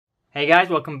Hey guys,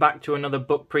 welcome back to another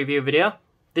book preview video.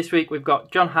 This week we've got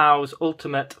John Howe's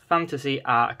Ultimate Fantasy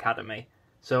Art Academy.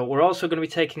 So we're also going to be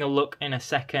taking a look in a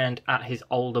second at his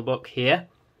older book here,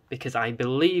 because I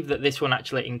believe that this one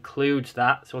actually includes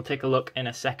that, so we'll take a look in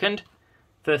a second.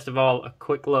 First of all, a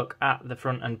quick look at the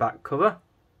front and back cover.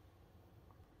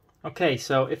 Okay,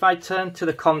 so if I turn to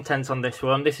the contents on this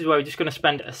one, this is where we're just going to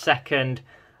spend a second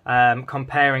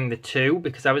comparing the two,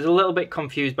 because I was a little bit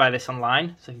confused by this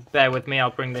online, so bear with me,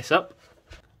 I'll bring this up.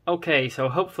 Okay, so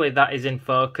hopefully that is in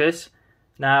focus.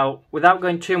 Now, without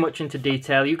going too much into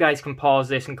detail, you guys can pause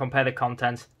this and compare the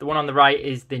contents. The one on the right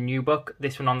is the new book,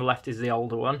 this one on the left is the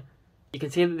older one. You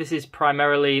can see that this is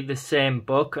primarily the same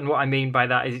book, and what I mean by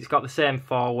that is it's got the same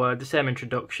foreword, the same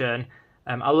introduction.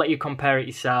 I'll let you compare it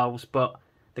yourselves, but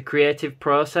the creative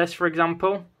process, for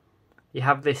example, you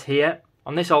have this here.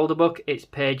 On this older book, it's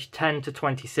page 10 to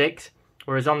 26,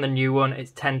 whereas on the new one, it's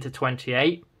 10 to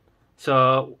 28.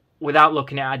 So, without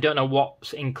looking at it, I don't know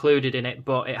what's included in it,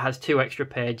 but it has 2 extra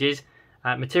pages.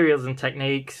 Materials and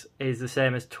techniques is the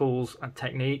same as tools and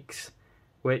techniques,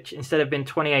 which instead of being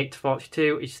 28 to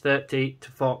 42, is 30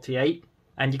 to 48.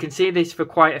 And you can see this for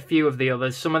quite a few of the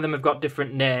others. Some of them have got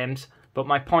different names, but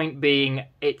my point being,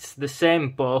 it's the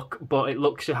same book, but it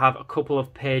looks to have a couple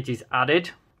of pages added,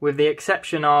 with the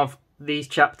exception of these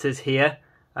chapters here,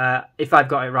 if I've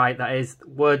got it right, that is,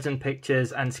 words and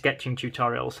pictures and sketching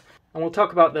tutorials. And we'll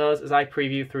talk about those as I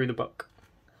preview through the book.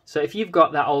 So if you've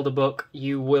got that older book,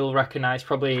 you will recognise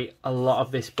probably a lot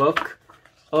of this book.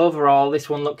 Overall, this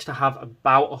one looks to have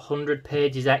about 100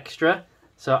 pages extra.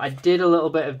 So I did a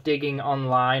little bit of digging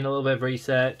online, a little bit of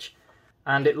research,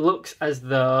 and it looks as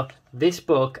though this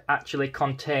book actually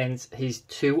contains his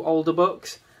 2 older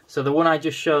books. So the one I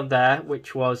just showed there,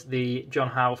 which was the John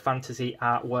Howe Fantasy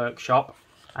Art Workshop,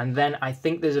 and then I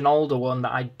think there's an older one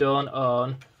that I don't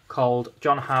own called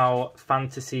John Howe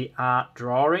Fantasy Art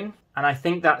Drawing, and I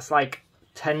think that's like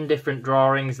 10 different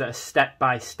drawings that are step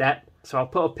by step. So I'll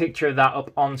put a picture of that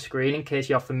up on screen in case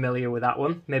you're familiar with that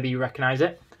one, maybe you recognise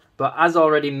it. But as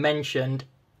already mentioned,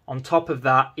 on top of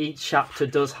that, each chapter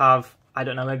does have, I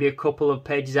don't know, maybe a couple of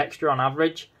pages extra on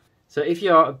average. So if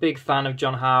you're a big fan of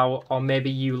John Howe, or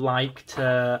maybe you like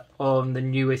to own the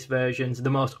newest versions, the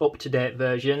most up-to-date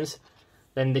versions,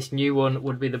 then this new one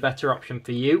would be the better option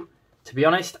for you. To be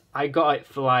honest, I got it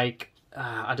for like,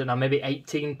 I don't know, maybe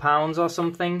 £18 or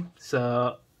something.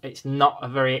 So it's not a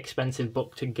very expensive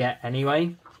book to get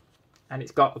anyway. And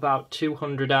it's got about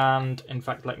 200 and, in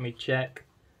fact, let me check.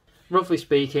 Roughly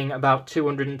speaking, about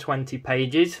 220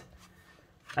 pages.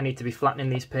 I need to be flattening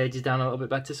these pages down a little bit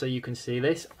better so you can see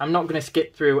this. I'm not going to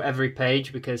skip through every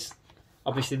page because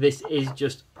obviously this is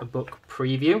just a book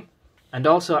preview. And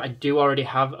also I do already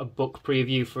have a book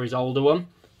preview for his older one.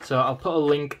 So I'll put a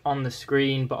link on the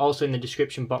screen, but also in the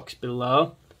description box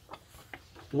below.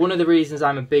 One of the reasons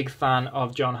I'm a big fan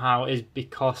of John Howe is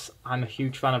because I'm a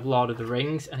huge fan of Lord of the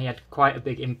Rings, and he had quite a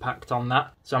big impact on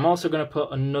that. So I'm also going to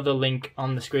put another link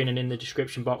on the screen and in the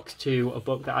description box to a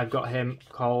book that I've got him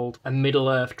called A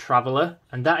Middle-earth Traveller,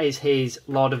 and that is his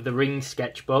Lord of the Rings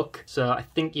sketchbook. So I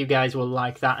think you guys will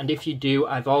like that, and if you do,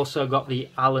 I've also got the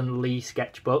Alan Lee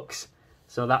sketchbooks.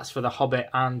 So that's for The Hobbit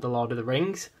and The Lord of the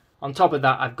Rings. On top of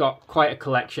that, I've got quite a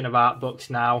collection of art books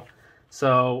now,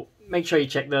 so make sure you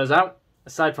check those out.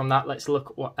 Aside from that, let's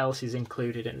look at what else is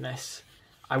included in this.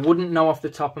 I wouldn't know off the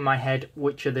top of my head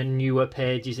which are the newer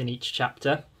pages in each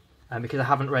chapter, because I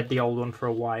haven't read the old one for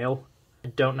a while. I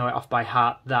don't know it off by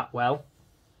heart that well.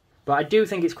 But I do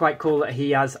think it's quite cool that he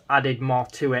has added more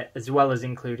to it, as well as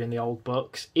including the old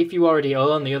books. If you already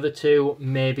own the other 2,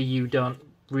 maybe you don't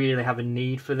really have a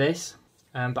need for this.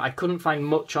 But I couldn't find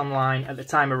much online at the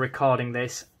time of recording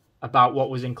this about what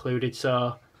was included,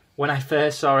 so when I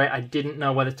first saw it, I didn't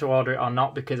know whether to order it or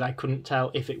not because I couldn't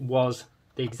tell if it was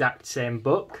the exact same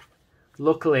book.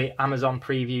 Luckily, Amazon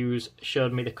Previews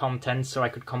showed me the contents so I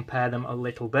could compare them a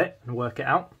little bit and work it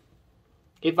out.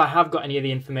 If I have got any of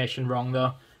the information wrong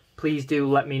though, please do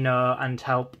let me know and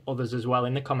help others as well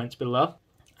in the comments below.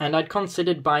 And I'd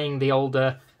considered buying the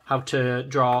older How to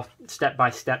Draw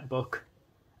Step-by-Step book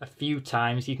a few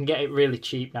times. You can get it really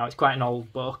cheap now, it's quite an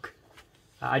old book.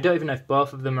 I don't even know if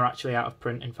both of them are actually out of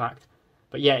print, in fact.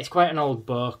 But yeah, it's quite an old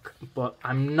book, but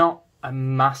I'm not a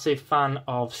massive fan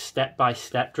of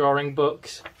step-by-step drawing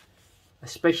books,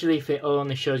 especially if it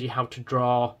only shows you how to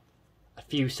draw a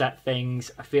few set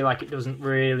things. I feel like it doesn't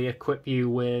really equip you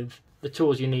with the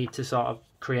tools you need to sort of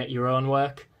create your own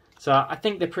work. So I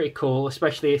think they're pretty cool,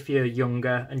 especially if you're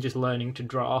younger and just learning to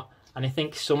draw. And I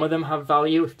think some of them have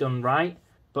value if done right,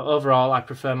 but overall I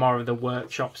prefer more of the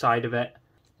workshop side of it.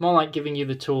 More like giving you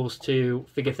the tools to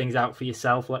figure things out for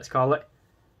yourself, let's call it.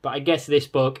 But I guess this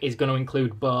book is going to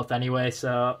include both anyway,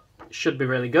 so it should be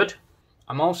really good.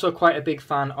 I'm also quite a big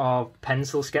fan of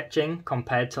pencil sketching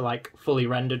compared to like fully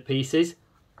rendered pieces.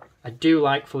 I do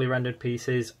like fully rendered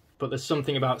pieces, but there's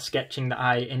something about sketching that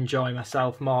I enjoy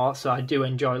myself more, so I do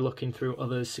enjoy looking through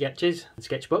others' sketches and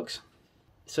sketchbooks.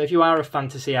 So if you are a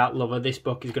fantasy art lover, this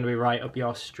book is going to be right up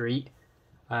your street.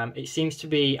 It seems to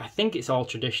be, I think it's all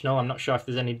traditional. I'm not sure if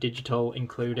there's any digital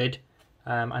included.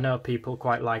 I know people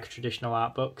quite like traditional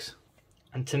art books.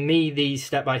 And to me, these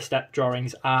step-by-step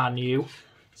drawings are new.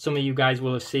 Some of you guys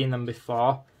will have seen them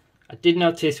before. I did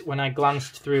notice when I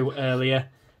glanced through earlier,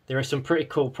 there are some pretty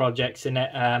cool projects in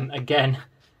it. Again,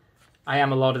 I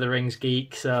am a Lord of the Rings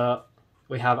geek, so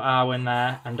we have Arwen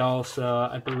there, and also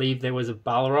I believe there was a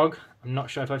Balrog. I'm not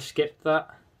sure if I've skipped that.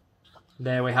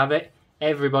 There we have it.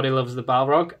 Everybody loves the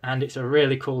Balrog, and it's a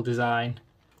really cool design.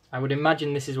 I would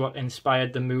imagine this is what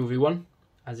inspired the movie one,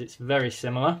 as it's very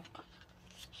similar.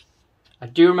 I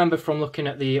do remember from looking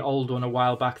at the old one a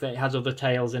while back that it has other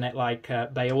tales in it, like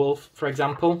Beowulf, for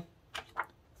example.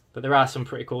 But there are some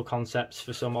pretty cool concepts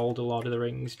for some older Lord of the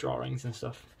Rings drawings and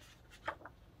stuff.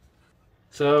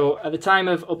 So at the time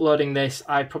of uploading this,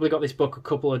 I probably got this book a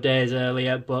couple of days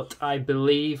earlier, but I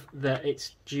believe that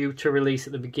it's due to release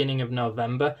at the beginning of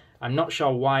November. I'm not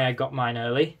sure why I got mine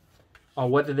early, or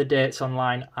whether the dates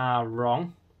online are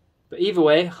wrong. But either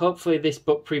way, hopefully this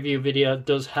book preview video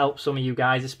does help some of you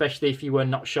guys, especially if you were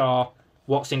not sure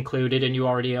what's included and you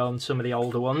already own some of the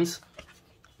older ones.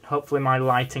 Hopefully my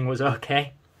lighting was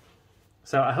okay.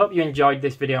 So I hope you enjoyed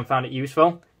this video and found it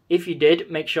useful. If you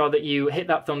did, make sure that you hit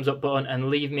that thumbs up button and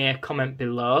leave me a comment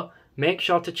below. Make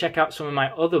sure to check out some of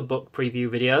my other book preview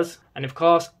videos. And of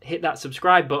course, hit that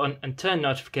subscribe button and turn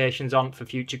notifications on for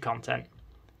future content.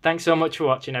 Thanks so much for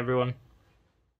watching, everyone.